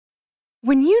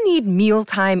When you need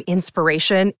mealtime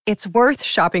inspiration, it's worth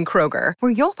shopping Kroger,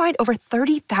 where you'll find over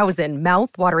 30,000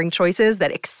 mouth-watering choices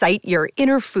that excite your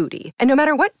inner foodie. And no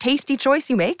matter what tasty choice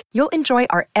you make, you'll enjoy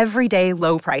our everyday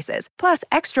low prices, plus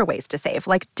extra ways to save,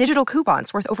 like digital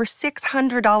coupons worth over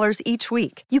 $600 each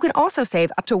week. You can also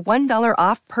save up to $1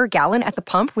 off per gallon at the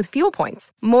pump with fuel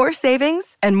points. More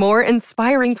savings and more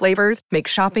inspiring flavors make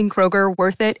shopping Kroger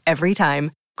worth it every time.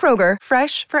 Kroger,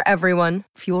 fresh for everyone.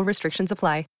 Fuel restrictions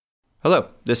apply. Hello,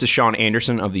 this is Sean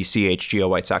Anderson of the CHGO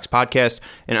White Sox podcast,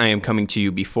 and I am coming to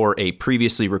you before a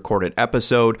previously recorded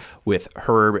episode with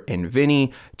Herb and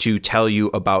Vinny to tell you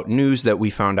about news that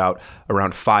we found out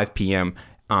around 5 p.m.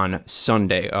 on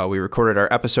Sunday. We recorded our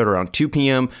episode around 2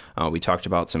 p.m. We talked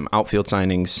about some outfield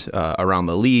signings around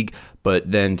the league,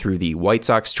 but then through the White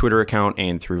Sox Twitter account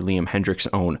and through Liam Hendriks'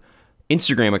 own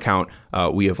Instagram account,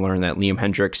 we have learned that Liam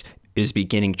Hendriks is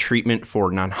beginning treatment for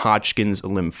Non-Hodgkin's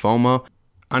lymphoma.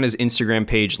 On his Instagram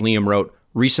page, Liam wrote,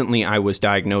 "Recently, I was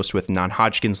diagnosed with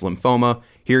Non-Hodgkin's lymphoma.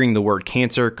 Hearing the word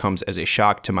cancer comes as a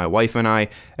shock to my wife and I,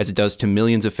 as it does to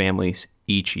millions of families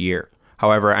each year.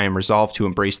 However, I am resolved to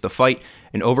embrace the fight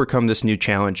and overcome this new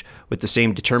challenge with the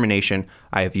same determination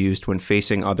I have used when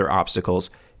facing other obstacles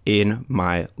in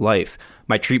my life.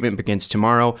 My treatment begins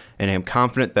tomorrow, and I am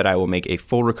confident that I will make a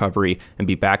full recovery and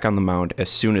be back on the mound as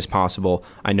soon as possible.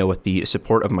 I know with the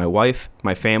support of my wife,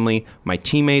 my family, my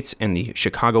teammates, and the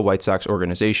Chicago White Sox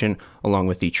organization, along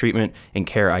with the treatment and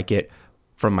care I get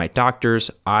from my doctors,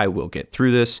 I will get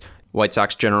through this." White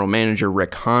Sox general manager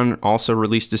Rick Hahn also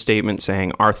released a statement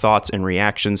saying, "Our thoughts and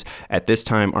reactions at this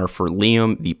time are for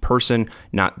Liam, the person,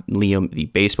 not Liam, the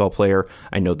baseball player.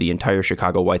 I know the entire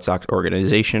Chicago White Sox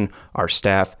organization, our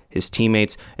staff, his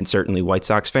teammates, and certainly White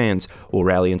Sox fans will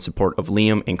rally in support of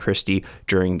Liam and Christy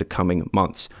during the coming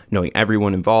months. Knowing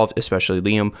everyone involved, especially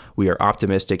Liam, we are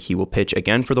optimistic he will pitch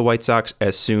again for the White Sox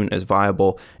as soon as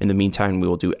viable. In the meantime, we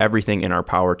will do everything in our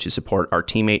power to support our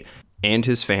teammate and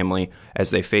his family as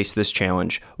they face this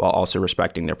challenge while also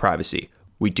respecting their privacy.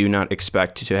 We do not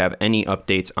expect to have any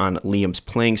updates on Liam's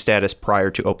playing status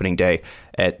prior to opening day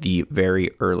at the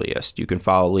very earliest." You can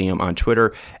follow Liam on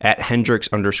Twitter at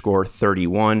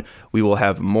Hendriks_31. We will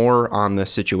have more on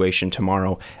this situation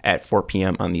tomorrow at 4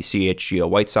 p.m. on the CHGO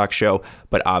White Sox show,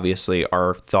 but obviously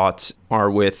our thoughts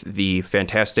are with the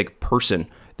fantastic person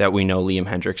that we know Liam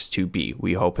Hendriks to be.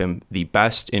 We hope him the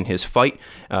best in his fight,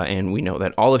 and we know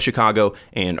that all of Chicago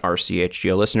and our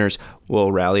CHGO listeners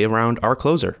will rally around our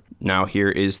closer. Now here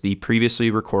is the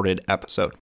previously recorded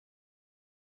episode.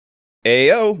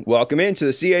 Ayo, welcome into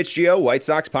the CHGO White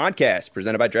Sox podcast,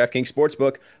 presented by DraftKings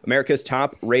Sportsbook, America's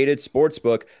top-rated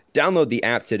sportsbook. Download the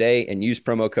app today and use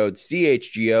promo code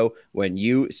CHGO when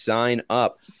you sign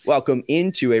up. Welcome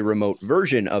into a remote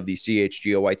version of the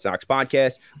CHGO White Sox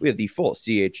podcast. We have the full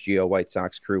CHGO White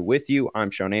Sox crew with you.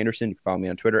 I'm Sean Anderson. You can follow me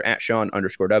on Twitter at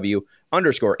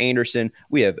Sean_W_Anderson.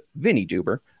 We have Vinny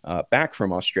Duber back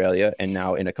from Australia and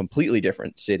now in a completely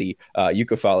different city. You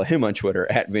can follow him on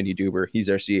Twitter at Vinny Duber. He's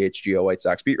our CHGO White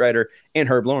Sox beat writer. And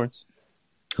Herb Lawrence.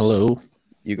 Hello.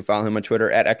 You can follow him on Twitter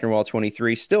at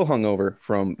Ecknerwall23, still hungover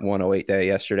from 108 Day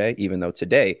yesterday, even though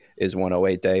today is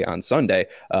 108 Day on Sunday.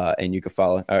 And you can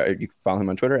follow him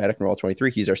on Twitter at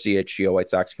Ecknerwall23. He's our CHGO White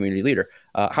Sox community leader.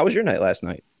 How was your night last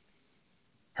night,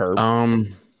 Herb?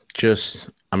 I'm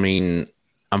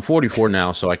 44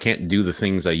 now, so I can't do the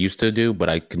things I used to do, but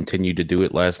I continued to do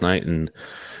it last night, and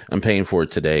I'm paying for it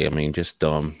today.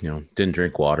 Didn't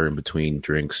drink water in between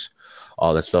drinks,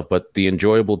 all that stuff. But the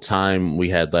enjoyable time we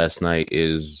had last night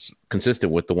is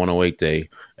consistent with the 108 Day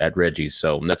at Reggie's.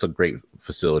 So that's a great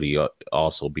facility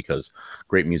also, because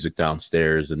great music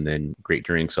downstairs and then great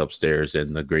drinks upstairs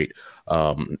and the great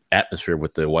atmosphere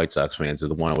with the White Sox fans of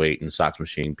the 108 and Sox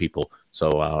Machine people.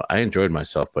 So I enjoyed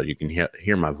myself, but you can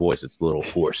hear my voice. It's a little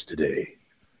hoarse today.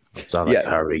 It sounds like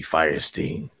Harvey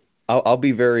Firestein. I'll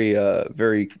be very,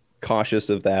 very cautious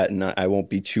of that, and I won't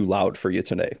be too loud for you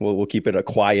today. We'll keep it a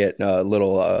quiet,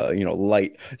 little,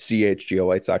 light CHGO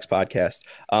White Sox podcast.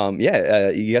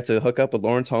 You got to hook up with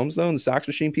Lawrence Holmes though, and the Sox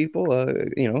Machine people.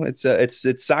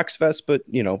 It's Sox Fest, but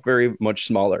very much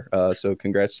smaller. So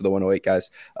congrats to the 108 guys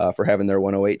for having their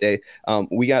 108 Day.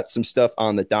 We got some stuff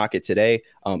on the docket today.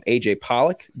 AJ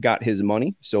Pollock got his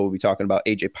money, so we'll be talking about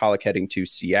AJ Pollock heading to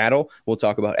Seattle. We'll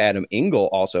talk about Adam Engel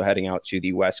also heading out to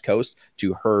the West Coast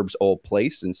to Herb's old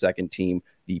place and second team,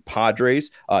 the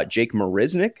Padres. Jake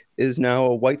Marisnick is now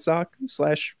a White Sox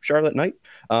 / Charlotte Knight.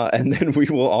 And then we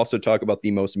will also talk about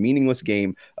the most meaningless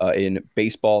game in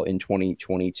baseball in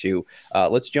 2022.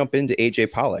 Let's jump into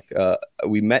AJ Pollock.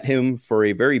 We met him for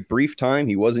a very brief time.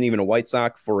 He wasn't even a White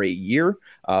Sox for a year.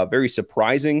 Very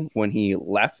surprising when he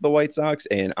left the White Sox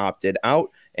and opted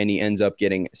out. and he ends up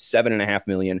getting $7.5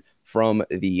 million from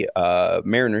the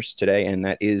Mariners today, and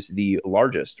that is the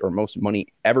largest or most money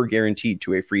ever guaranteed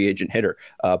to a free agent hitter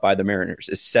by the Mariners,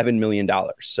 is $7 million.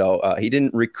 So he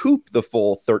didn't recoup the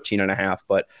full 13.5,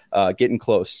 but getting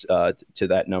close to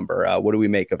that number. What do we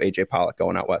make of AJ Pollock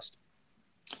going out west?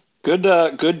 Good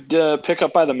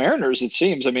pickup by the Mariners, it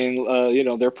seems. I mean,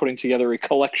 they're putting together a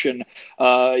collection,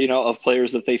 of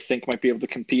players that they think might be able to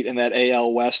compete in that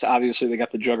AL West. Obviously, they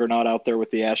got the juggernaut out there with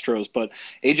the Astros, but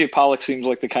AJ Pollock seems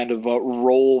like the kind of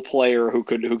role player who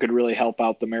could really help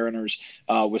out the Mariners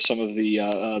with some of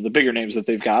the bigger names that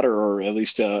they've got, or at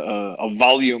least a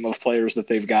volume of players that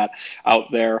they've got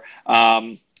out there.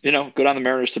 Good on the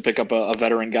Mariners to pick up a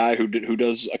veteran guy who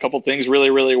does a couple things really,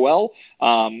 really well.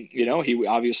 He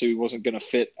obviously wasn't going to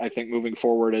fit, I think, moving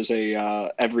forward as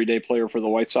a everyday player for the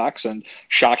White Sox, and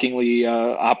shockingly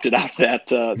opted out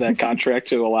that contract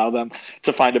to allow them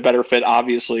to find a better fit,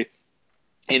 obviously,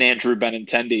 in Andrew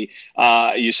Benintendi.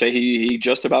 You say he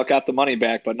just about got the money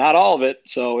back, but not all of it.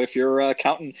 So if you're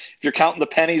counting the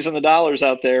pennies and the dollars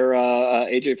out there,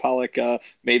 AJ Pollock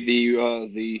made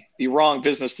the wrong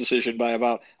business decision by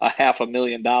about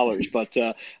 $500,000.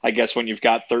 But I guess when you've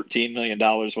got $13 million,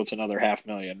 what's another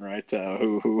 $500,000, right?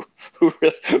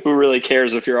 Who really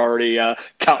cares if you're already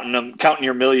counting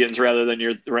your millions rather than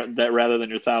your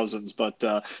thousands?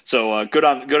 But so good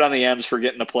on the M's for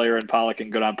getting a player in Pollock,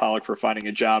 and good on Pollock for finding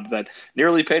a job that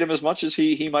nearly paid him as much as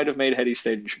he might have made had he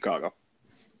stayed in Chicago.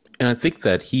 And I think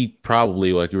that he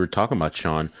probably, like you were talking about,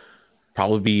 Sean,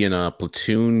 probably be in a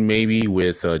platoon maybe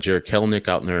with Jarred Kelenic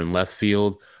out there in left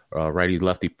field,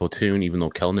 righty-lefty platoon, even though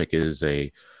Kelenic is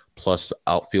a plus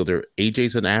outfielder.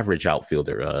 AJ's an average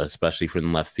outfielder, especially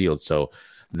from left field. So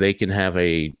they can have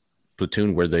a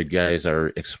platoon where the guys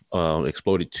are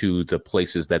exploded to the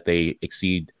places that they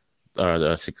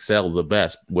excel the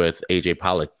best, with AJ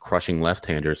Pollock crushing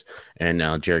left-handers, and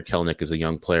now Jarred Kelenic is a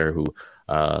young player who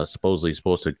supposedly is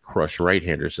supposed to crush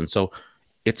right-handers. And so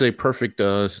it's a perfect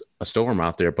storm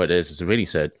out there. But as Vinny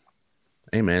said,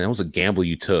 hey, man, that was a gamble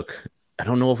you took. I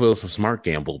don't know if it was a smart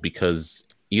gamble, because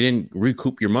you didn't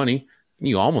recoup your money.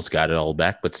 You almost got it all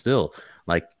back, but still,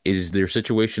 like, is their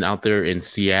situation out there in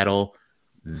Seattle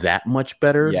that much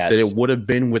better than it would have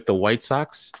been with the White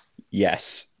Sox?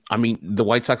 Yes. I mean, the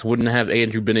White Sox wouldn't have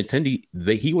Andrew Benintendi.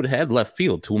 He would have had left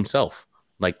field to himself.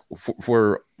 Like,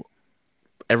 for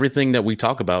everything that we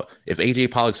talk about, if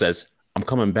AJ Pollock says, I'm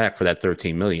coming back for that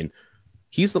 $13 million,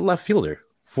 he's the left fielder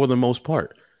for the most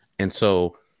part. And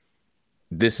so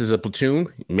this is a platoon.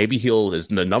 Maybe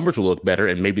the numbers will look better,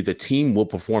 and maybe the team will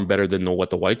perform better than what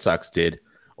the White Sox did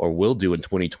or will do in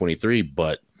 2023.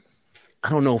 But I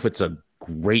don't know if it's a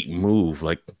great move.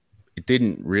 Like, it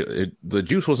didn't really, the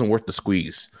juice wasn't worth the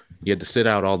squeeze. You had to sit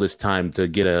out all this time to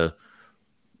get a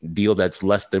deal that's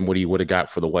less than what he would have got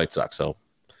for the White Sox. So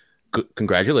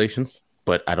congratulations,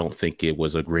 but I don't think it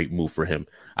was a great move for him.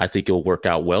 I think it'll work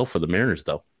out well for the Mariners,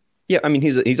 though. Yeah, I mean,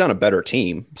 he's on a better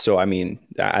team. So, I mean,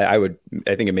 I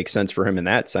think it makes sense for him in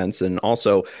that sense. And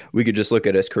also, we could just look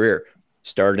at his career.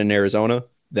 Started in Arizona,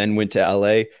 then went to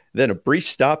LA, then a brief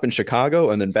stop in Chicago,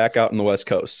 and then back out on the West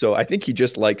Coast. So I think he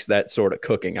just likes that sort of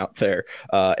cooking out there.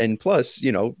 And plus,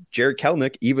 Jarred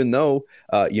Kelenic, even though,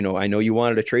 I know you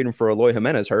wanted to trade him for Eloy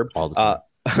Jimenez, Herb. All the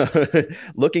time.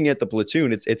 Looking at the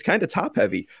platoon, it's kind of top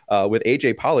heavy with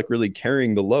AJ Pollock really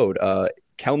carrying the load.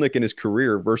 Kelenic in his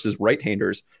career versus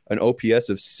right-handers, an OPS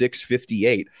of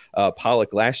 658.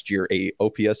 Pollock last year, a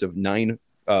OPS of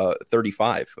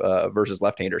 935 versus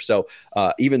left-handers. So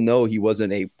even though he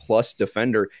wasn't a plus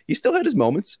defender, he still had his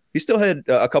moments. He still had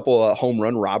a couple of home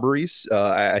run robberies.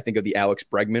 I think of the Alex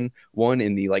Bregman one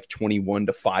in the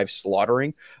 21-5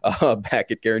 slaughtering back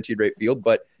at Guaranteed Rate Field.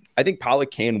 But I think Pollock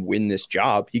can win this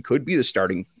job. He could be the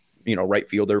starting, right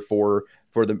fielder for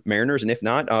the Mariners. And if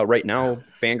not, right now,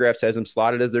 Fangraphs has him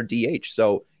slotted as their DH.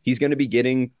 So he's going to be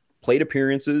getting plate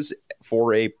appearances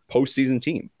for a postseason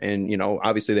team. And,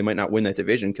 obviously they might not win that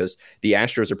division because the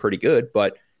Astros are pretty good,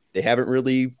 but they haven't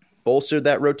really bolstered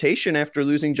that rotation after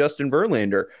losing Justin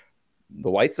Verlander.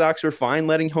 The White Sox are fine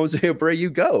letting Jose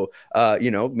Abreu go.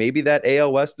 Maybe that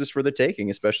AL West is for the taking,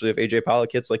 especially if AJ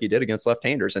Pollock hits like he did against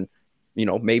left-handers. And,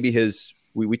 maybe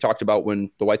we talked about when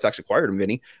the White Sox acquired him,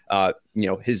 Vinny,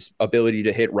 his ability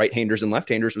to hit right-handers and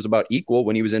left-handers was about equal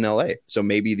when he was in LA. So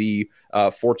maybe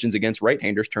the fortunes against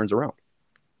right-handers turns around.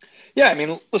 Yeah, I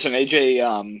mean, listen,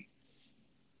 AJ,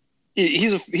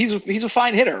 he's a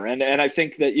fine hitter, and I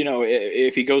think that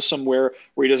if he goes somewhere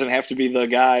where he doesn't have to be the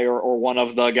guy or one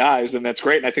of the guys, then that's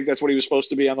great. And I think that's what he was supposed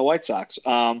to be on the White Sox.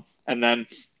 And then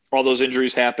all those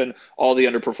injuries happen, all the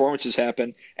underperformances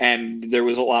happen, and there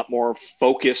was a lot more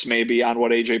focus maybe on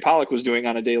what AJ Pollock was doing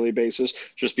on a daily basis,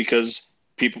 just because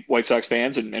people, White Sox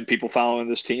fans and people following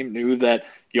this team knew that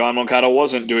Yohan Moncada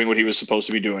wasn't doing what he was supposed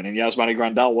to be doing, and Yasmani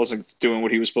Grandal wasn't doing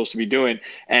what he was supposed to be doing.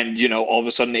 And, all of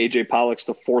a sudden AJ Pollock's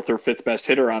the fourth or fifth best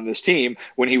hitter on this team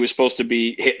when he was supposed to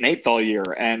be hitting eighth all year.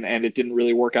 And it didn't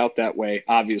really work out that way,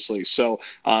 obviously. So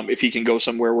if he can go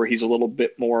somewhere where he's a little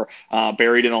bit more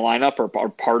buried in the lineup or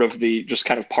part of the, just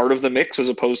kind of part of the mix as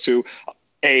opposed to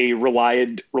a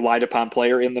relied upon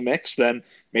player in the mix, then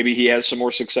maybe he has some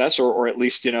more success, or at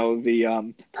least,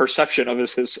 the perception of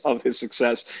his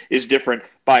success is different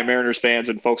by Mariners fans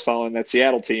and folks following that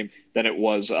Seattle team than it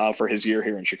was for his year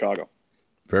here in Chicago.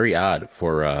 Very odd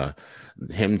for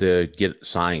him to get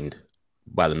signed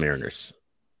by the Mariners.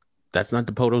 That's not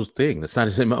Dipoto's thing. That's not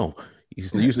his MO.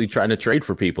 He's usually trying to trade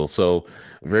for people. So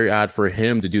very odd for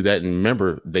him to do that. And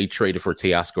remember, they traded for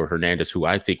Teoscar Hernandez, who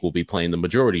I think will be playing the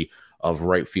majority of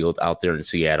right field out there in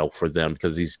Seattle for them,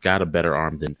 because he's got a better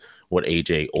arm than what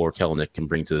AJ or Kelenic can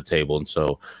bring to the table. And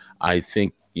so I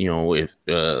think, if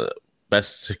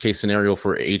best case scenario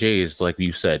for AJ is, like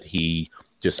you said, he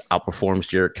just outperforms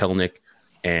Jarred Kelenic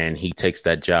and he takes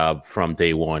that job from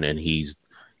day one and he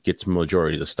gets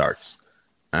majority of the starts.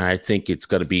 I think it's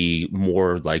going to be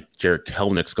more like Jarred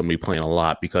Kelenic's going to be playing a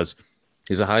lot because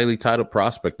he's a highly touted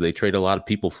prospect. They trade a lot of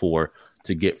people for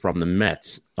to get from the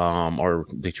Mets, or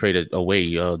they traded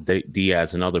away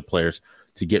Diaz and other players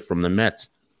to get from the Mets.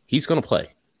 He's going to play.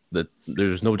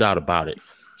 There's no doubt about it.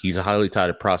 He's a highly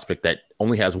touted prospect that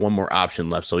only has one more option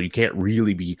left, so you can't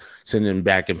really be sending him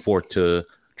back and forth to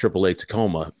AAA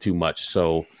Tacoma too much.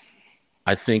 So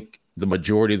I think the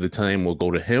majority of the time will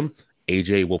go to him.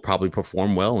 AJ will probably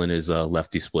perform well in his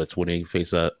lefty splits when he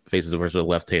faces versus a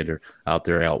left-hander out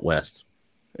there out west.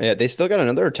 Yeah, they still got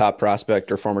another top prospect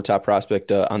or former top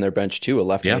prospect on their bench too, a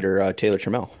left-hander, Taylor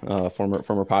Trammell,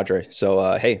 former Padre.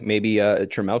 So hey, maybe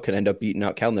Trammell could end up beating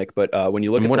out Kelenic. But when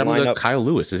you look at the lineup, Kyle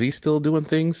Lewis, is he still doing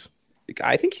things?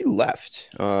 I think he left.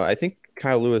 I think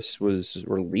Kyle Lewis was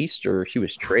released or he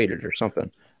was traded or something.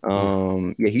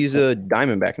 Yeah, he's a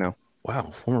Diamondback now. Wow,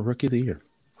 former Rookie of the Year.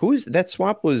 Who is that?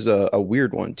 Swap was a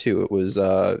weird one too. It was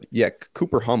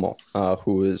Cooper Hummel,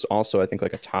 who is also I think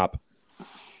like a top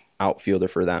outfielder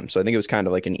for them. So I think it was kind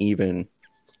of like an even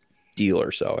deal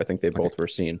or so. I think they both were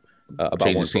seen about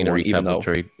change one the scenery even though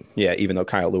trade. Yeah, even though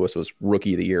Kyle Lewis was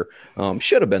Rookie of the Year,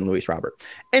 should have been Luis Robert.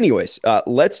 Anyways,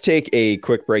 let's take a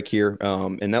quick break here.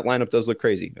 And that lineup does look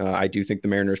crazy. I do think the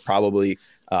Mariners probably.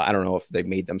 I don't know if they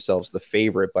made themselves the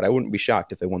favorite, but I wouldn't be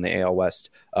shocked if they won the AL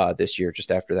West this year,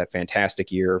 just after that fantastic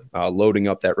year, loading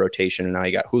up that rotation. And now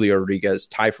you got Julio Rodriguez,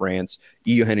 Ty France,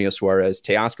 Eugenio Suarez,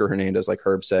 Teoscar Hernandez, like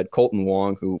Herb said, Colton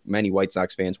Wong, who many White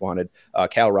Sox fans wanted,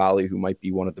 Cal Raleigh, who might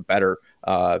be one of the better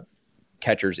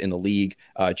catchers in the league.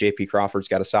 J.P. Crawford's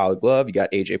got a solid glove. You got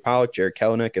A.J. Pollock, Jarred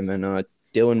Kelenic, and then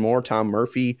Dylan Moore, Tom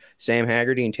Murphy, Sam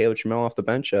Haggerty, and Taylor Trammell off the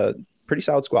bench. Pretty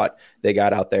solid squad they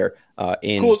got out there.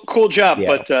 Cool job,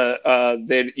 yeah. But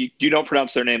you don't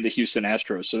pronounce their name, the Houston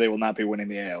Astros, so they will not be winning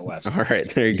the AL West. All right,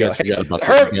 there you go.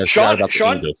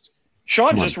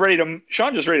 Sean just ready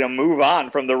to move on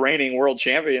from the reigning world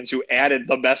champions who added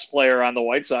the best player on the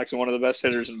White Sox and one of the best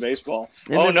hitters in baseball.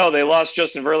 No, they lost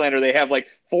Justin Verlander. They have like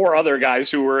 4 other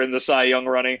guys who were in the Cy Young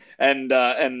running, and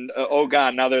oh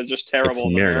god, now they're just terrible.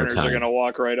 The Mariners are going to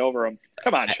walk right over them.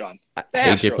 Come on, Sean.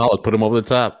 AJ Pollock put him over the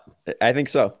top. I think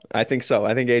so. I think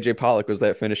AJ Pollock was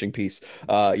that finishing piece.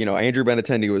 Andrew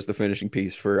Benintendi was the finishing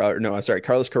piece for.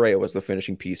 Carlos Correa was the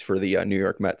finishing piece for the New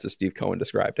York Mets, as Steve Cohen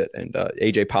described it, and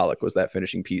AJ Pollock was that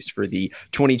finishing piece for the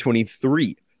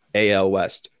 2023 AL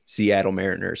West Seattle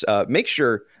Mariners. Make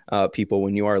sure, people,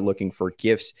 when you are looking for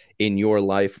gifts in your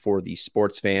life for the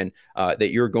sports fan,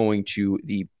 that you're going to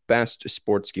the best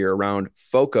sports gear around.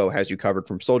 Foco has you covered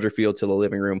from Soldier Field to the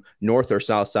living room, north or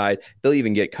south side. They'll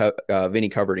even get Vinny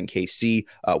covered in KC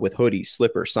with hoodies,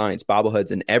 slippers, signs,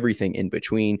 bobbleheads, and everything in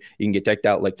between. You can get decked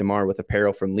out like DeMar with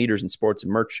apparel from leaders in sports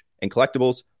and merch and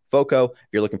collectibles. Foco, if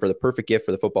you're looking for the perfect gift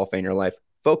for the football fan in your life,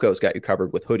 Foco's got you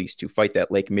covered with hoodies to fight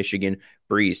that Lake Michigan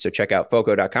breeze. So check out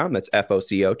Foco.com, that's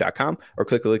FOCO.com, or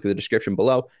click the link in the description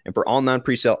below. And for all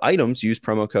non-presale items, use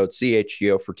promo code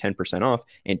CHGO for 10% off.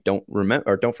 And don't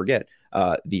forget,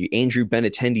 the Andrew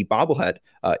Benintendi bobblehead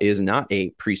is not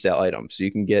a presale item. So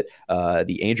you can get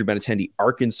the Andrew Benintendi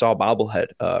Arkansas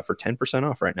bobblehead for 10%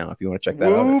 off right now if you want to check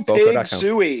that out at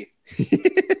Foco.com.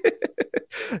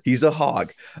 He's a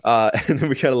hog. And then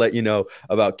we got to let you know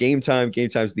about Game Time. Game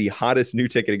Time's the hottest new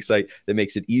ticketing site that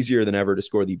makes it easier than ever to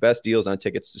score the best deals on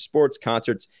tickets to sports,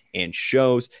 concerts, and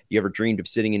shows. You ever dreamed of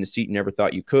sitting in a seat you never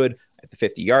thought you could? At the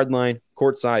 50-yard line,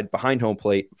 courtside, behind home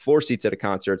plate, floor seats at a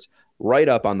concerts, right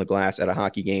up on the glass at a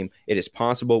hockey game. It is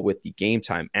possible with the Game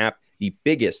Time app. The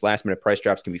biggest last-minute price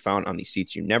drops can be found on the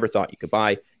seats you never thought you could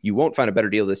buy. You won't find a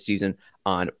better deal this season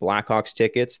on Blackhawks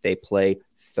tickets. They play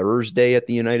Thursday at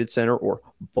the United Center, or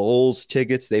Bulls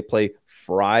tickets. They play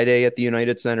Friday at the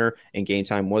United Center, and Game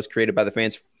Time was created by the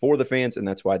fans for the fans, and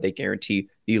that's why they guarantee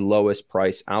the lowest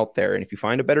price out there. And if you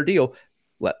find a better deal,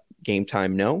 let Game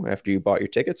Time know after you bought your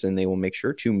tickets, and they will make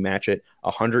sure to match it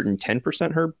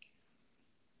 110%, Herb?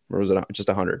 Or was it just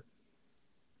 100?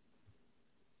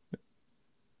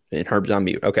 And Herb's on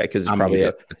mute. Okay, because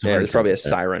there's probably a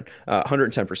siren.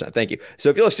 110%. Thank you. So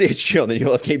if you love CHGO, then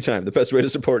you'll have Game Time. The best way to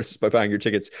support us is by buying your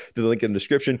tickets through the link in the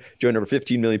description. Join over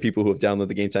 15 million people who have downloaded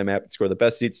the Game Time app and score the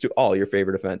best seats to all your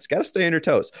favorite events. Got to stay on your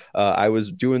toes. I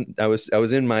was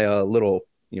in my little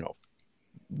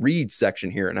read section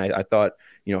here, and I thought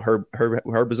Herb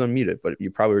is unmuted, but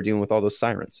you probably were dealing with all those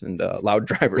sirens and loud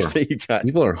drivers that you got.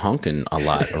 People are honking a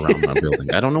lot around my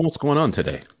building. I don't know what's going on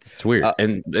today. It's weird.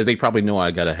 And they probably know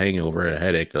I got a hangover and a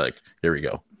headache. They're like, here we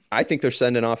go. I think they're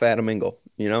sending off Adam Engel.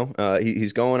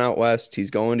 He's going out west.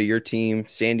 He's going to your team,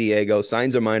 San Diego,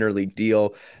 signs a minor league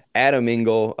deal. Adam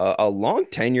Engel, a long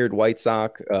tenured White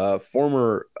Sox,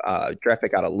 former draft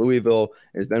pick out of Louisville,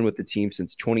 has been with the team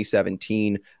since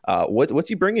 2017. What's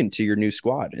he bringing to your new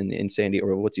squad in San Diego,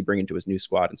 or what's he bringing to his new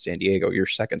squad in San Diego, your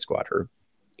second squad, Herb?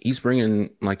 He's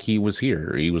bringing like he was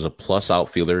here. He was a plus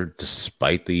outfielder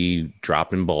despite the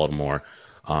drop in Baltimore.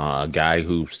 A guy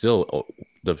who still,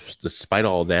 despite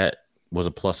all that, was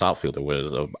a plus outfielder.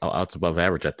 Was outs above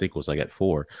average. I think was like at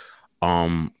 4.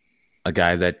 A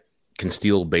guy that can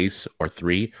steal base or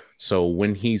 3. So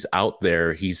when he's out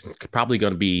there, he's probably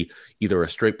going to be either a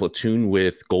straight platoon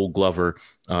with Gold Glover,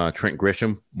 Trent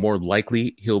Grisham. More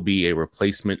likely, he'll be a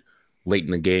replacement late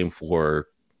in the game for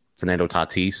Fernando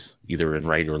Tatis, either in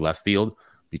right or left field,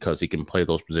 because he can play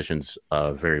those positions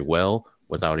very well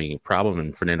without any problem.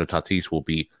 And Fernando Tatis will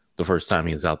be the first time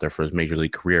he's out there for his major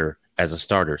league career as a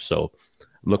starter. So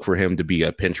look for him to be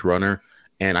a pinch runner.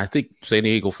 And I think San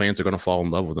Diego fans are going to fall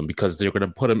in love with him because they're going to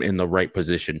put him in the right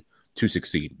position to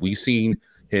succeed. We've seen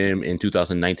him in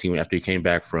 2019 after he came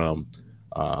back from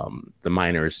the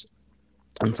minors,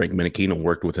 and Frank Menechino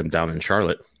worked with him down in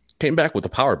Charlotte, came back with a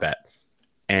power bat.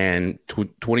 And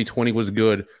 2020 was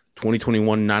good,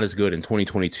 2021 not as good, and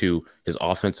 2022 his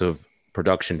offensive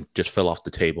production just fell off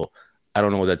the table. I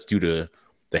don't know if that's due to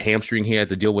the hamstring he had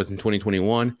to deal with in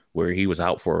 2021, where he was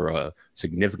out for a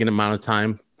significant amount of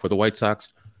time for the White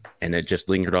Sox, and it just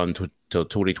lingered on till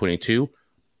 2022.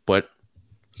 But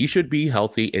he should be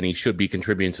healthy, and he should be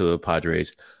contributing to the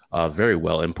Padres very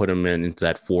well, and put him into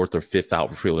that 4th or 5th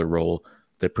outfielder role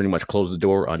that pretty much closed the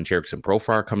door on Hendriks and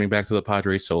Profar coming back to the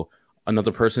Padres. So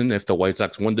another person, if the White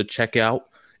Sox wanted to check out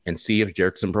and see if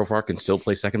Hendriks and Profar can still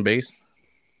play second base,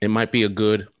 it might be a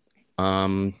good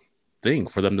thing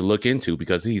for them to look into,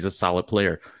 because he's a solid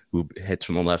player who hits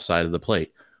from the left side of the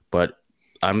plate. But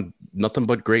I'm nothing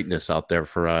but greatness out there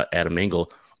for Adam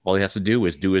Engel. All he has to do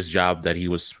is do his job that he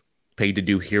was paid to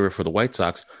do here for the White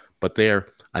Sox. But there,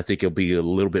 I think it'll be a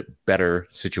little bit better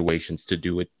situations to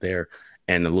do it there,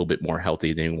 and a little bit more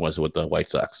healthy than he was with the White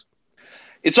Sox.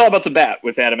 It's all about the bat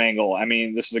with Adam Engel. I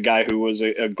mean, this is a guy who was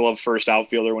a glove first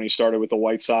outfielder when he started with the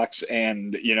White Sox.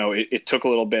 And, it took a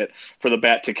little bit for the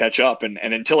bat to catch up. And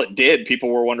until it did, people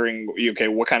were wondering, okay,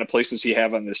 what kind of place does he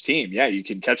have on this team? Yeah, you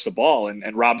can catch the ball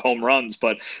and rob home runs,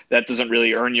 but that doesn't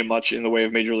really earn you much in the way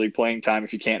of major league playing time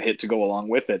if you can't hit to go along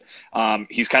with it.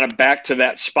 He's kind of back to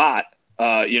that spot.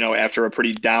 After a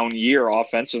pretty down year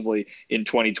offensively in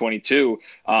 2022,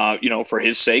 for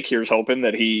his sake, here's hoping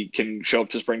that he can show up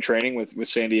to spring training with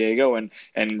San Diego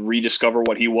and rediscover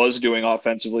what he was doing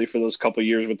offensively for those couple of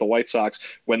years with the White Sox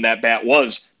when that bat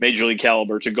was major league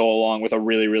caliber to go along with a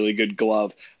really, really good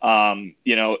glove.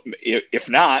 If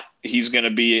not, he's going to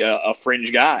be a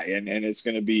fringe guy, and it's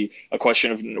going to be a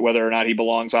question of whether or not he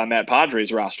belongs on that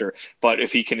Padres roster. But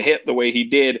if he can hit the way he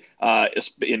did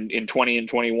in 20 and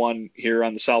 21 here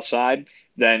on the South Side,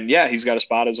 then yeah, he's got a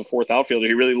spot as a 4th outfielder.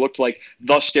 He really looked like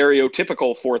the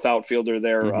stereotypical 4th outfielder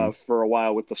there for a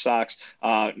while with the Sox.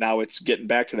 Now it's getting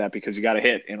back to that because you got to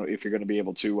hit if you're going to be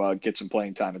able to get some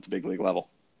playing time at the big league level.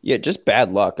 Yeah, just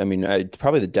bad luck. I mean,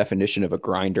 probably the definition of a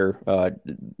grinder,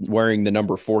 wearing the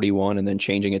number 41 and then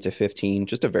changing it to 15.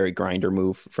 Just a very grinder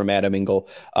move from Adam Engel.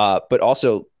 But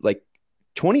also, like,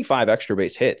 25 extra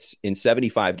base hits in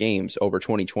 75 games over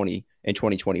 2020 in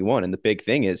 2021. And the big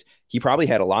thing is he probably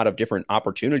had a lot of different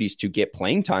opportunities to get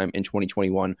playing time in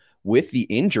 2021 with the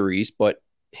injuries, but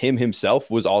him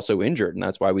himself was also injured. And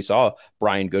that's why we saw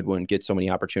Brian Goodwin get so many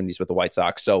opportunities with the White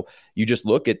Sox. So you just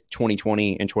look at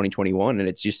 2020 and 2021, and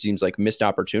it just seems like missed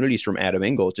opportunities from Adam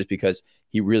Engel just because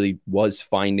he really was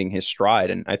finding his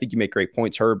stride. And I think you make great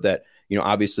points, Herb, that,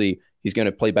 obviously he's going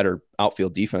to play better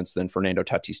outfield defense than Fernando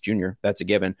Tatis Jr. That's a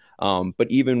given. But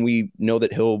even we know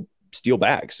that he'll steal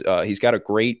bags. He's got a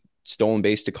great stolen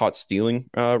base to caught stealing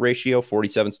ratio,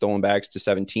 47 stolen bags to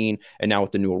 17. And now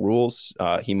with the new rules,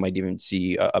 he might even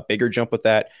see a bigger jump with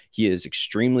that. He is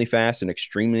extremely fast and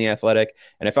extremely athletic.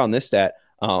 And I found this stat.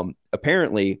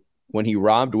 Apparently, when he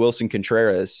robbed Wilson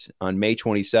Contreras on May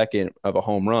 22nd of a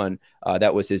home run,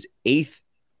 that was his 8th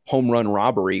home run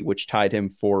robbery, which tied him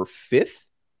for 5th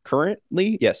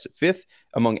currently. Yes, 5th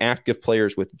among active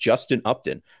players with Justin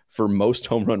Upton for most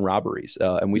home run robberies.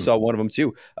 And we saw one of them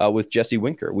too with Jesse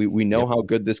Winker. We know how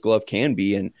good this glove can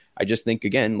be. And I just think,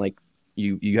 again, like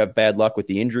you have bad luck with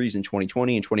the injuries in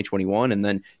 2020 and 2021, and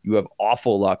then you have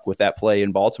awful luck with that play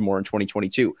in Baltimore in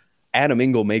 2022. Adam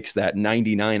Engel makes that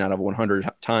 99 out of 100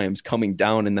 times coming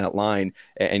down in that line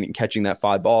and catching that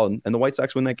fly ball, and the White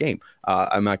Sox win that game.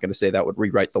 I'm not going to say that would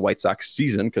rewrite the White Sox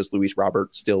season because Luis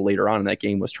Robert still later on in that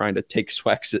game was trying to take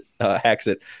hacks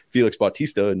at Felix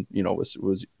Bautista and,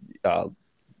 was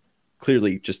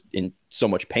clearly just in so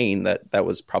much pain that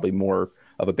was probably more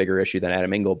of a bigger issue than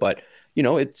Adam Engel. But,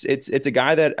 it's a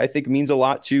guy that I think means a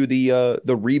lot to the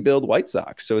rebuild White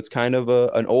Sox. So it's kind of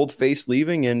an old face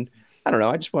leaving, and I don't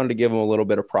know. I just wanted to give him a little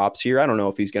bit of props here. I don't know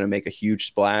if he's going to make a huge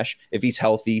splash. If he's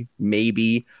healthy,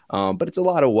 maybe. But it's a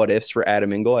lot of what ifs for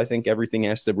Adam Engel. I think everything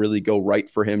has to really go right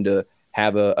for him to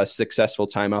have a successful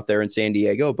time out there in San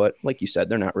Diego. But like you said,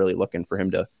 they're not really looking for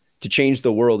him to change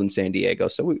the world in San Diego.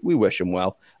 So we wish him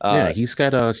well. He's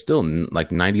got still like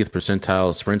 90th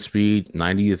percentile sprint speed,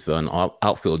 90th on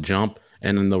outfield jump.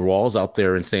 And then the walls out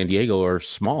there in San Diego are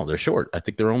small. They're short. I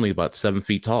think they're only about 7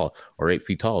 feet tall or 8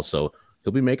 feet tall. So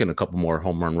he'll be making a couple more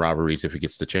home run robberies if he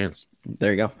gets the chance.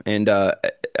 There you go. And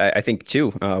I think,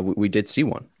 too, we did see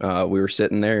one. We were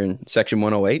sitting there in Section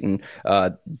 108, and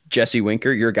Jesse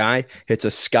Winker, your guy, hits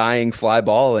a skying fly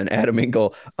ball, and Adam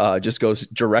Engel just goes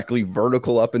directly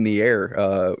vertical up in the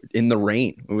air in the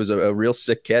rain. It was a real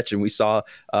sick catch, and we saw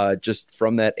just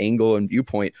from that angle and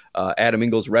viewpoint, Adam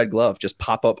Engel's red glove just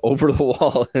pop up over the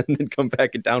wall and then come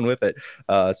back and down with it.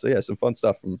 Some fun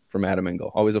stuff from Adam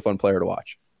Engel. Always a fun player to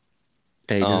watch.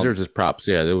 Hey, he deserves his props.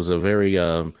 Yeah, it was a very,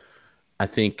 I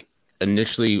think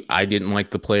initially I didn't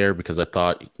like the player because I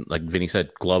thought, like Vinny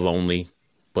said, glove only,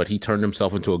 but he turned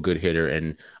himself into a good hitter.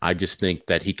 And I just think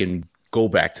that he can go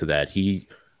back to that.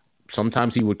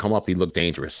 Sometimes he would come up, he looked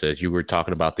dangerous. As you were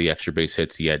talking about the extra base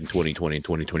hits he had in 2020 and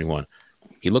 2021,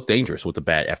 he looked dangerous with the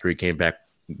bat after he came back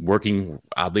working,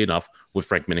 oddly enough, with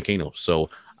Frank Minicano. So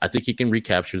I think he can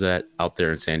recapture that out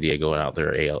there in San Diego and out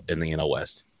there in the NL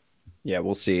West. Yeah,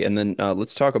 we'll see. And then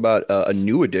let's talk about a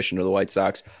new addition to the White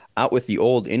Sox. Out with the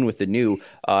old, in with the new.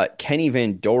 Kenny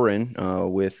Van Doren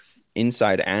with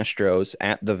Inside Astros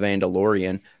at the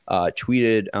Vandalorian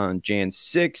tweeted on Jan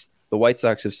 6th, the White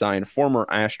Sox have signed former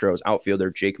Astros outfielder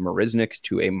Jake Marisnick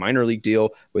to a minor league deal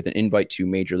with an invite to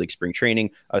Major League Spring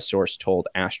Training. A source told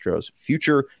Astros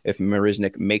Future, if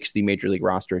Marisnick makes the Major League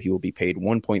roster, he will be paid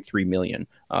 $1.3 million,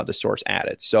 the source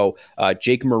added. So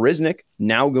Jake Marisnick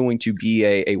now going to be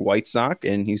a White Sox,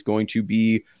 and he's going to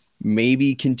be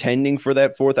maybe contending for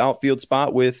that 4th outfield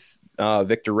spot with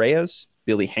Victor Reyes,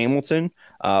 Billy Hamilton.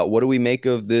 What do we make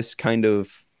of this kind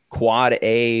of quad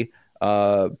A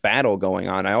battle going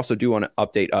on? I also do want to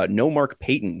update no Mark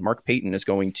Payton. Mark Payton is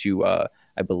going to I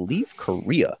believe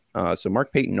Korea. So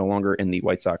Mark Payton no longer in the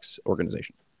White Sox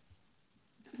organization.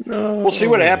 No. We'll see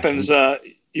what happens.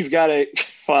 You've got to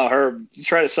Herb,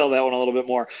 try to sell that one a little bit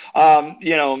more.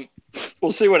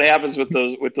 We'll see what happens with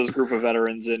those group of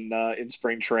veterans in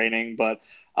spring training, but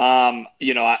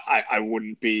I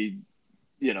wouldn't be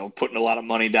putting a lot of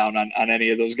money down on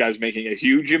any of those guys making a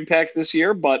huge impact this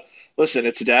year. But listen,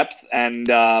 it's depth, and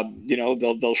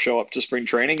they'll show up to spring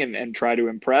training and try to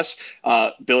impress.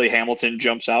 Billy Hamilton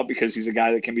jumps out because he's a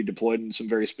guy that can be deployed in some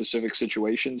very specific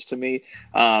situations to me.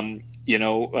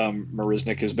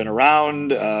 Marisnick has been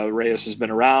around, Reyes has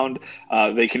been around.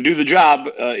 They can do the job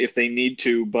if they need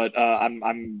to, but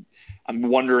I'm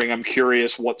wondering, I'm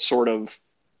curious what sort of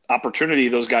opportunity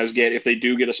those guys get if they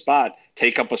do get a spot,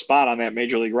 take up a spot on that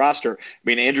major league roster. I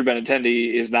mean, Andrew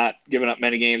Benintendi is not giving up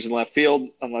many games in left field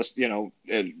unless,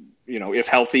 if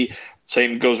healthy.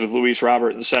 Same goes with Luis Robert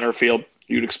in the center field.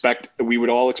 We would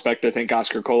all expect, I think,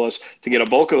 Oscar Colas to get a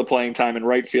bulk of the playing time in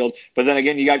right field. But then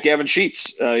again, you got Gavin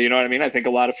Sheets. You know what I mean? I think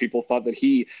a lot of people thought that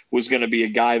he was going to be a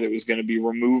guy that was going to be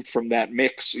removed from that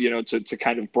mix, to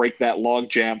kind of break that log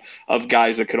jam of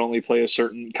guys that could only play a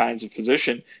certain kinds of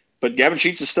position. But Gavin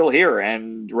Sheets is still here,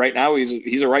 and right now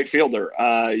he's a right fielder,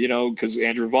 because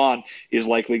Andrew Vaughn is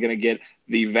likely going to get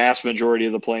the vast majority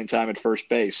of the playing time at first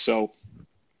base. So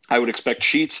I would expect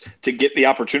Sheets to get the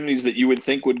opportunities that you would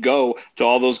think would go to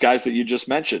all those guys that you just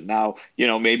mentioned. Now,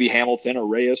 maybe Hamilton or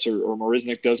Reyes or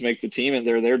Marisnik does make the team, and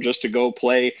they're there just to go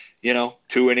play,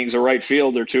 2 innings of right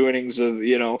field or 2 innings of,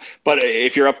 But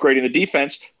if you're upgrading the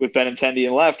defense with Benintendi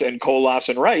in left and Colas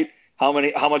in right, how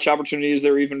much opportunity is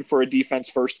there even for a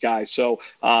defense first guy? So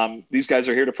these guys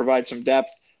are here to provide some depth.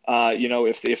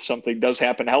 If something does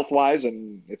happen health-wise,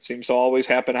 and it seems to always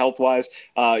happen health-wise,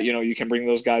 you can bring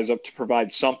those guys up to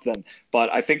provide something.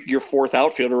 But I think your fourth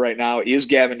outfielder right now is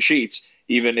Gavin Sheets,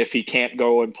 even if he can't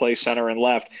go and play center and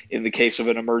left. In the case of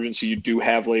an emergency, you do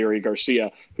have Larry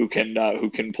Garcia who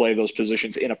can play those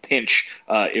positions in a pinch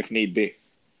if need be.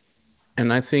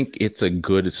 And I think it's a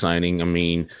good signing. I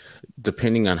mean,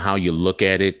 depending on how you look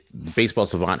at it, Baseball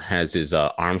Savant has his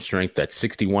arm strength at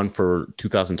 61 for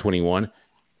 2021.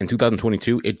 In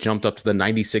 2022, it jumped up to the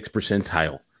 96th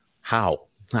percentile. How?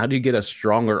 How do you get a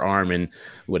stronger arm in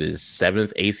what is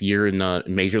 7th, 8th year in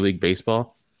Major League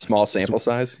Baseball? Small sample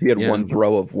size. He had one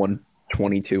throw of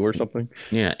 122 or something.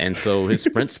 Yeah, and so his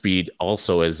sprint speed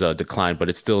also has declined, but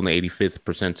it's still in the 85th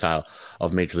percentile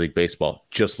of Major League Baseball.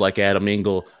 Just like Adam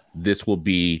Engel, this will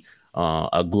be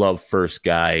a glove first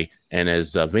guy. And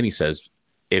as Vinny says,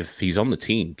 if he's on the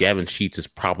team, Gavin Sheets is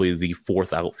probably the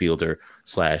fourth outfielder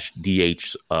 /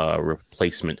 DH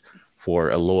replacement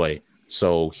for Eloy.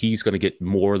 So he's going to get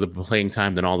more of the playing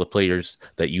time than all the players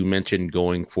that you mentioned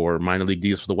going for minor league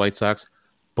deals for the White Sox.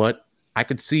 But I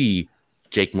could see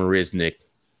Jake Marisnik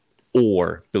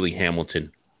or Billy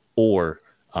Hamilton or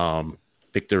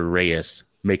Victor Reyes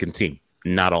making the team.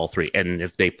 Not all three. And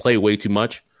if they play way too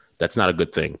much, that's not a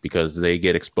good thing because they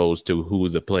get exposed to who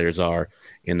the players are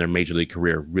in their major league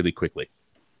career really quickly.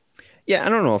 Yeah, I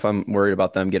don't know if I'm worried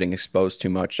about them getting exposed too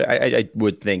much. I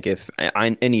would think if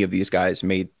any of these guys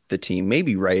made the team,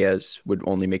 maybe Reyes would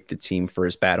only make the team for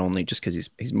his bat only just because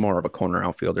he's more of a corner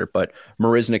outfielder. But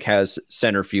Marisnik has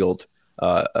center field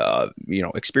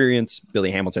experience.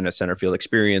 Billy Hamilton has center field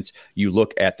experience. You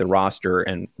look at the roster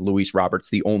and Luis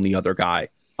Roberts, the only other guy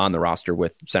on the roster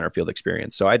with center field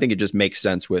experience. So I think it just makes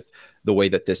sense with the way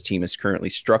that this team is currently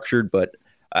structured. But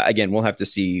again, we'll have to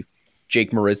see Jake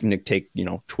Marisnik take,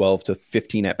 12 to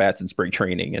 15 at-bats in spring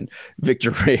training and Victor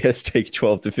Reyes take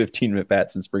 12 to 15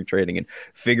 at-bats in spring training and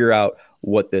figure out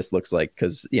what this looks like.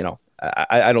 Because,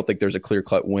 I don't think there's a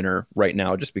clear-cut winner right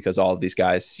now just because all of these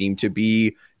guys seem to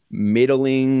be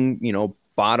middling,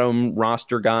 bottom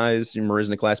roster guys.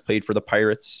 Marisnik last played for the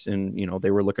Pirates and, they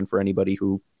were looking for anybody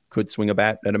who could swing a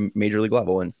bat at a major league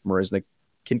level, and Marisnik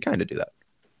can kind of do that.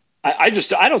 I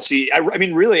don't see. I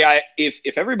mean, really,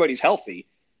 if everybody's healthy,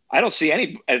 I don't see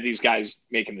any of these guys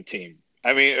making the team.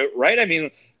 I mean, right? I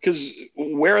mean, because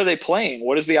where are they playing?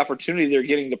 What is the opportunity they're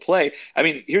getting to play? I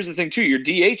mean, here's the thing too: your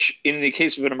DH in the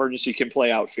case of an emergency can play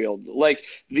outfield. Like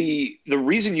the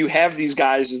reason you have these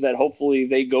guys is that hopefully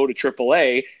they go to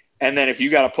AAA, and then if you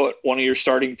got to put one of your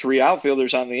starting 3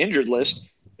 outfielders on the injured list,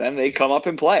 then they come up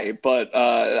and play. But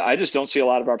I just don't see a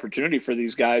lot of opportunity for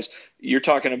these guys. You're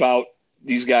talking about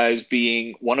these guys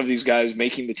being one of these guys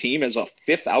making the team as a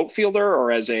 5th outfielder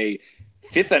or as a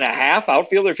 5th and a half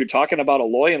outfielder. If you're talking about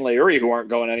Eloy and Lauri who aren't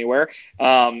going anywhere,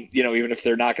 even if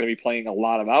they're not going to be playing a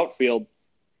lot of outfield,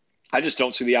 I just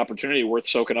don't see the opportunity worth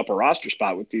soaking up a roster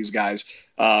spot with these guys.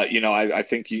 I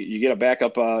think you get a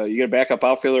backup,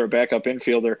 outfielder, a backup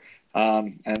infielder,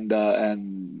 and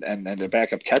a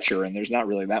backup catcher, and there's not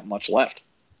really that much left.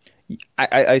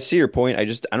 I see your point. I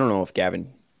don't know if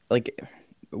Gavin,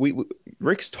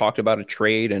 Rick's talked about a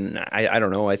trade, and I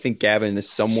don't know. I think Gavin is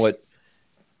somewhat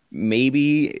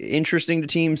maybe interesting to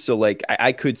teams. So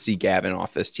I could see Gavin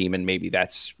off this team, and maybe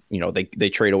that's, they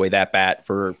trade away that bat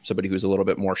for somebody who's a little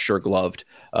bit more sure gloved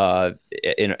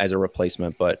as a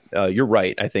replacement. But you're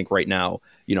right. I think right now,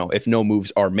 if no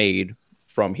moves are made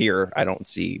from here, I don't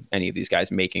see any of these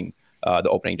guys making the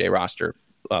opening day roster.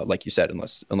 Like you said,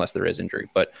 unless there is injury.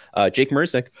 But Jake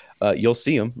Marisnik, you'll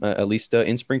see him at least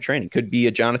in spring training. Could be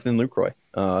a Jonathan Lucroy,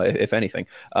 if anything.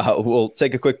 We'll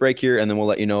take a quick break here, and then we'll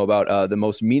let you know about the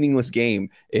most meaningless game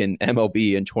in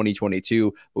MLB in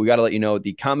 2022. But we got to let you know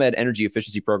the ComEd Energy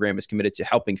Efficiency Program is committed to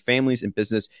helping families and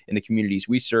business in the communities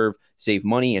we serve save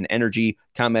money and energy.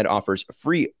 ComEd offers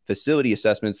free facility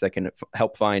assessments that can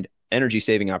help find energy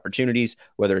saving opportunities,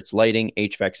 whether it's lighting,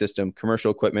 HVAC system,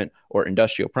 commercial equipment, or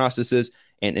industrial processes.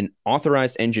 And an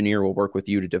authorized engineer will work with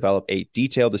you to develop a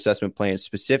detailed assessment plan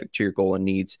specific to your goal and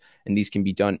needs. And these can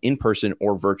be done in person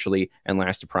or virtually and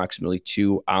last approximately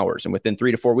 2 hours. And within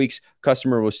 3 to 4 weeks,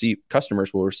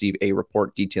 customers will receive a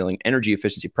report detailing energy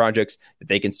efficiency projects that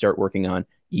they can start working on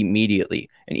immediately.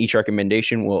 And each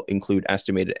recommendation will include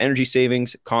estimated energy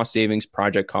savings, cost savings,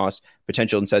 project costs,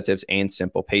 potential incentives, and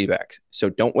simple paybacks. So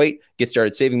don't wait. Get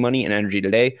started saving money and energy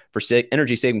today. For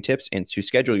energy saving tips and to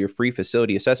schedule your free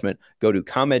facility assessment, go to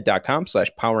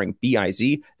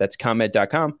ComEd.com/poweringBIZ. That's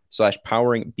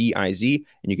ComEd.com/poweringBIZ.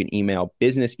 And you can email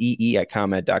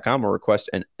businessee@ComEd.com or request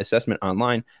an assessment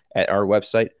online at our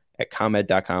website at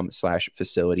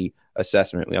ComEd.com/facility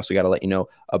assessment. We also got to let you know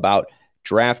about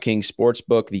DraftKings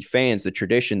Sportsbook, the fans, the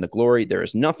tradition, the glory. There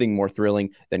is nothing more thrilling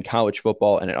than college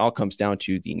football, and it all comes down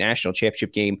to the national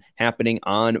championship game happening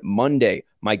on Monday.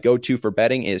 My go-to for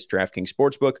betting is DraftKings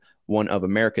Sportsbook, one of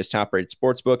America's top-rated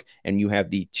sportsbook, and you have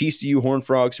the TCU Horned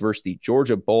Frogs versus the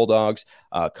Georgia Bulldogs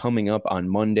coming up on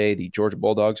Monday. The Georgia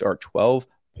Bulldogs are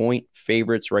 12-point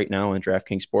favorites right now on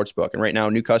DraftKings Sportsbook. And right now,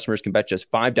 new customers can bet just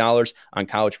 $5 on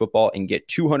college football and get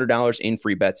 $200 in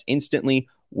free bets instantly,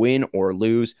 win or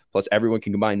lose. Plus, everyone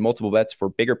can combine multiple bets for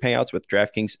bigger payouts with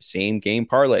DraftKings same game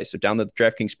parlays. So download the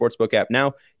DraftKings Sportsbook app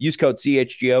now. Use code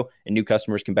CHGO, and new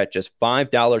customers can bet just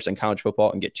 $5 on college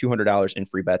football and get $200 in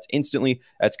free bets instantly.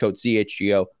 That's code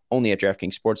CHGO only at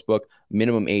DraftKings Sportsbook.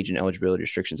 Minimum age and eligibility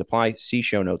restrictions apply. See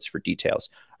show notes for details.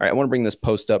 All right, I want to bring this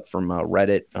post up from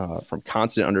Reddit from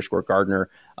Constant_Gardner.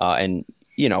 And,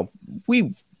 you know,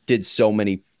 we did so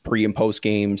many pre and post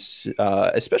games,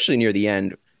 especially near the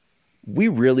end. We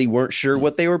really weren't sure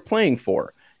what they were playing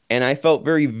for. And I felt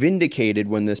very vindicated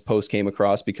when this post came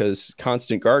across because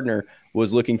Constant Gardner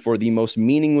was looking for the most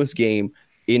meaningless game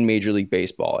in Major League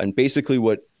Baseball. And basically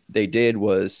what they did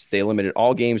was they eliminated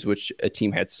all games which a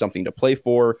team had something to play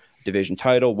for: division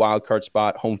title, wild card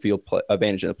spot, home field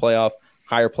advantage in the playoff,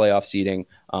 higher playoff seeding.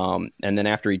 And then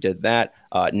after he did that,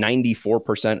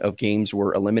 94% of games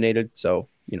were eliminated. So,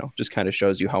 you know, just kind of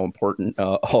shows you how important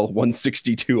all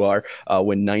 162 are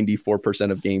when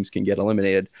 94% of games can get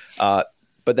eliminated.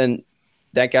 But then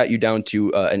that got you down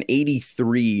to an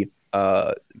 83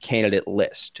 candidate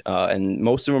list. And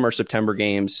most of them are September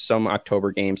games, some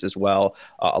October games as well,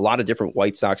 a lot of different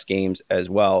White Sox games as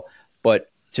well. But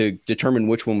to determine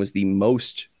which one was the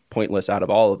most pointless out of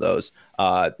all of those,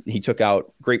 he took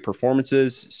out great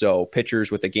performances. So pitchers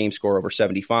with a game score over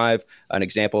 75. An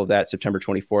example of that, September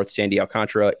 24th, Sandy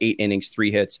Alcantara, 8 innings,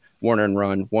 3 hits, 1 earned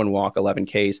run, 1 walk, 11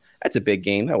 Ks. That's a big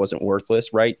game. That wasn't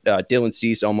worthless, right? Dylan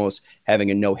Cease almost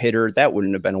having a no-hitter. That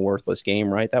wouldn't have been a worthless game,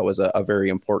 right? That was a very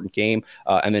important game.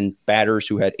 And then batters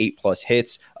who had 8+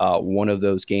 hits, one of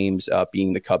those games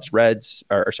being the Cubs-Reds,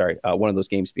 one of those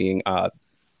games being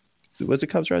was it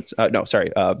Cubs Reds?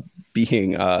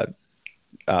 Being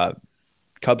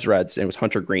Cubs Reds, and it was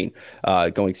Hunter Green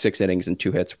going 6 innings and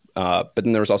 2 hits. But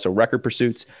then there was also record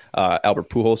pursuits. Albert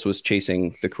Pujols was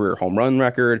chasing the career home run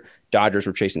record. Dodgers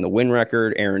were chasing the win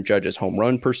record. Aaron Judge's home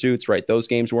run pursuits, right? Those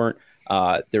games weren't.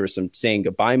 There was some saying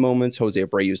goodbye moments. Jose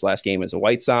Abreu's last game as a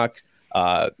White Sox.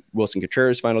 Wilson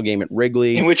Contreras' final game at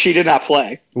Wrigley, in which he did not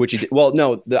play. Which he did. Well,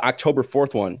 no, the October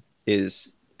 4th one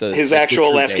is his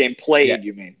actual last game played. Yeah.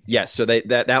 You mean? Yes. So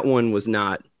that one was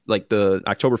not, like, the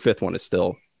October 5th one is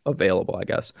still available, I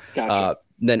guess. Gotcha.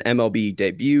 Then MLB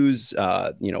debuts.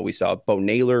 We saw Bo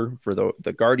Naylor for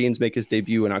the Guardians make his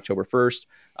debut on October 1st.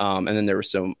 And then there were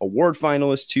some award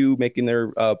finalists too making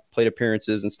their plate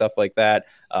appearances and stuff like that.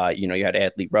 You had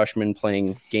Adley Rutschman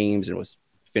playing games and was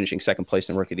finishing second place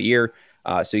in Rookie of the Year.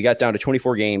 So you got down to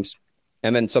 24 games,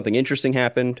 and then something interesting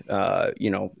happened.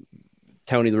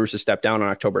 Tony La Russa stepped down on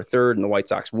October 3rd, and the White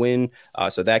Sox win.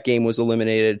 So that game was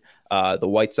eliminated. The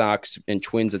White Sox and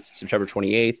Twins at September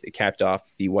 28th. It capped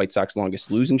off the White Sox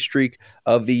longest losing streak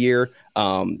of the year.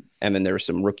 And then there were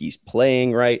some rookies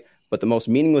playing, right? But the most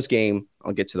meaningless game,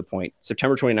 I'll get to the point,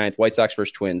 September 29th, White Sox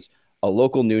versus Twins, a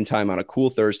local noontime on a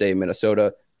cool Thursday in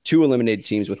Minnesota. 2 eliminated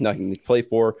teams with nothing to play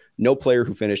for. No player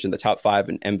who finished in the top 5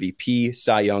 in MVP,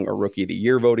 Cy Young, or Rookie of the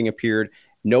Year voting appeared.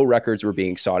 No records were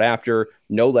being sought after.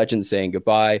 No legends saying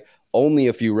goodbye. Only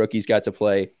a few rookies got to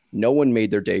play. No one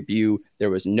made their debut. There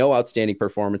was no outstanding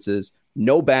performances.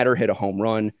 No batter hit a home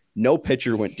run. No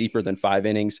pitcher went deeper than 5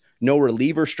 innings. No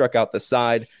reliever struck out the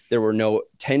side. There were no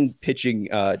 10 pitching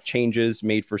changes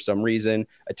made for some reason.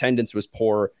 Attendance was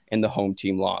poor, and the home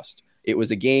team lost. It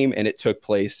was a game, and it took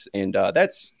place, and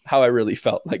that's how I really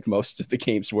felt like most of the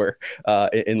games were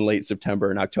in late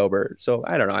September and October. So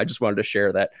I don't know. I just wanted to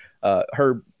share that.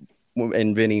 Herb,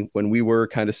 and Vinny, when we were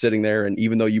kind of sitting there, and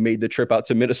even though you made the trip out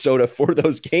to Minnesota for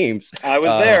those games, I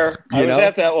was there. I was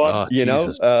at that one.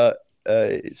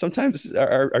 Sometimes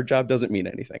our job doesn't mean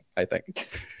anything, I think.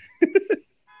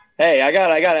 Hey, I got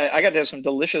to have some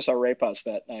delicious arepas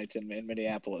that night in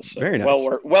Minneapolis. So very nice.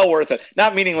 Well worth it.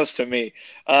 Not meaningless to me.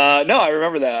 No, I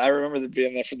remember that. I remember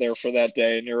being there for that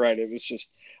day. And you're right. It was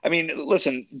just, I mean,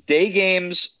 listen, day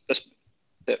games,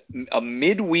 a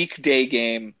midweek day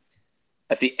game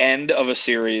at the end of a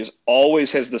series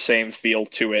always has the same feel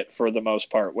to it for the most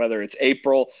part, whether it's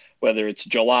April, whether it's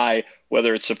July,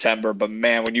 whether it's September. But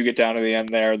man, when you get down to the end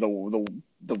there, the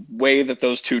way that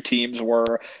those two teams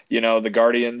were, the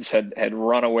Guardians had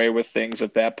run away with things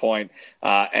at that point.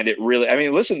 And it really, I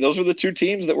mean, listen, those were the two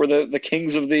teams that were the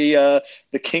kings of the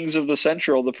kings of the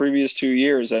Central the previous 2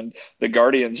 years. And the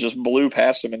Guardians just blew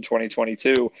past them in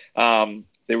 2022.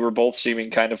 They were both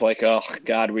seeming kind of like, oh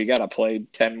God, we got to play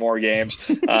 10 more games.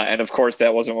 And of course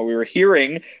that wasn't what we were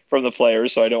hearing from the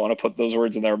players. So I don't want to put those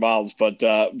words in their mouths, but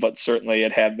certainly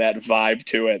it had that vibe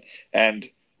to it. And,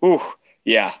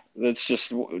 yeah, that's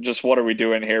just what are we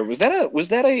doing here? Was that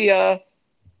a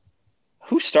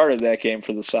who started that game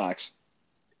for the Sox?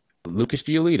 Lucas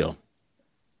Giolito.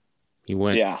 He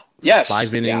went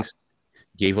 5 innings,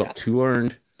 gave up 2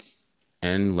 earned,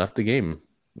 and left the game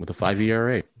with a 5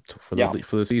 ERA for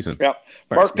the season. Yeah,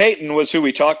 Mark Payton was who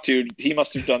we talked to. He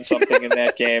must have done something in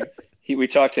that game. We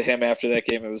talked to him after that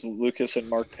game. It was Lucas and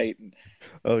Mark Payton.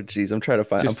 Oh, geez, I'm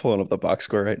pulling up the box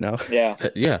score right now. Yeah,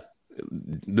 yeah.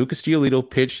 Lucas Giolito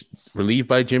pitched relieved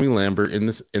by Jimmy Lambert in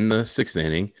the 6th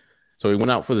inning. So he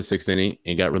went out for the 6th inning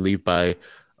and got relieved by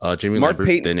Jimmy Lambert.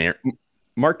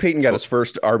 Mark Payton got his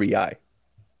first RBI.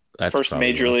 First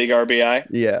major league RBI.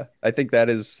 Yeah, I think that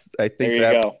is. There you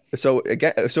go. So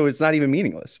it's not even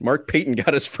meaningless. Mark Payton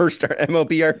got his first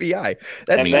MLB RBI.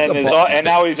 And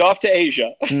now he's off to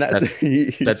Asia.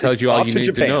 That tells you all you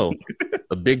need to know.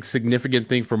 A big significant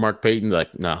thing for Mark Payton.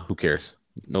 Like, nah, who cares?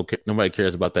 Nobody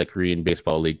cares about that Korean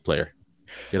baseball league player.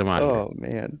 Get him out of here. Oh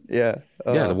man, yeah,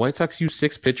 the White Sox used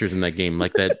 6 pitchers in that game.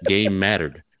 Like that game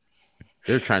mattered.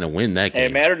 They're trying to win that game.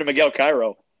 It mattered to Miguel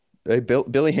Cairo.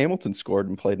 Billy Hamilton scored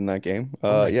and played in that game.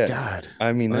 God,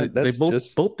 I mean, that's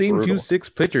both teams used 6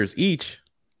 pitchers each.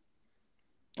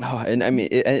 Oh, and I mean,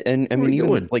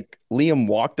 even like Liam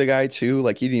walked the guy too.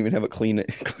 Like he didn't even have a clean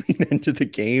end of the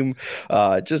game.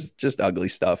 Just ugly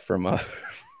stuff from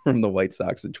the White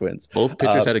Sox and Twins. Both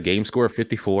pitchers had a game score of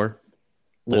 54.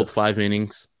 Both 5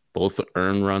 innings. Both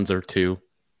earned runs are 2.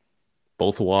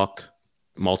 Both walked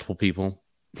multiple people.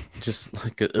 Just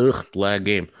like a blag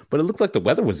game. But it looked like the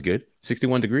weather was good.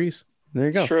 61 degrees. There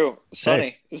you go. True. Sunny.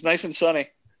 Hey. It was nice and sunny.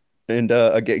 And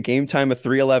a game time of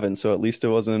 3:11, so at least it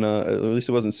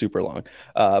wasn't super long.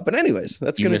 But anyways,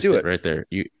 that's going to do it right there.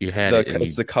 You had it.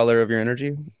 It's the color of your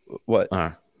energy. What?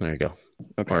 There you go.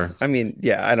 Okay. I mean,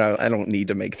 yeah, I don't need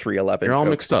to make 3:11. You're all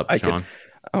mixed up, Sean.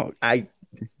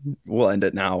 We'll end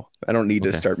it now. I don't need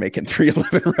to start making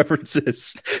 3:11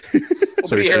 references.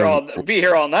 We'll be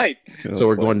here all night. So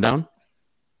we're going down.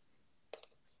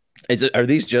 Are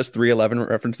these just 3:11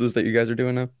 references that you guys are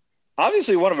doing now?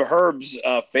 Obviously, one of Herb's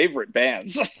favorite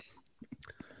bands.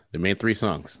 They made 3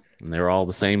 songs, and they were all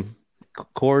the same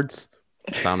chords.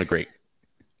 Sounded great.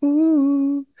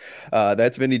 Ooh.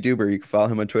 That's Vinny Duber. You can follow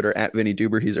him on Twitter at Vinny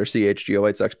Duber. He's our CHGO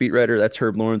White Sox beat writer. That's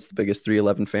Herb Lawrence, the biggest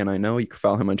 3:11 fan I know. You can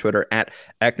follow him on Twitter at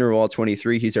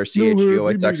Ecknerwall23. He's our CHGO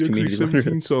White Sox community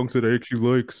 17 songs that I actually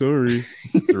like. Sorry.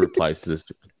 The replies to this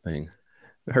thing.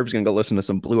 Herb's going to go listen to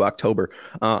some Blue October.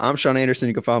 I'm Sean Anderson.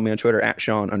 You can follow me on Twitter at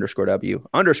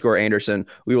Sean_W_Anderson.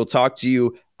 We will talk to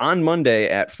you on Monday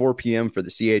at 4 p.m. for the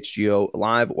CHGO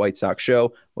Live White Sox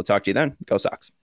show. We'll talk to you then. Go Sox.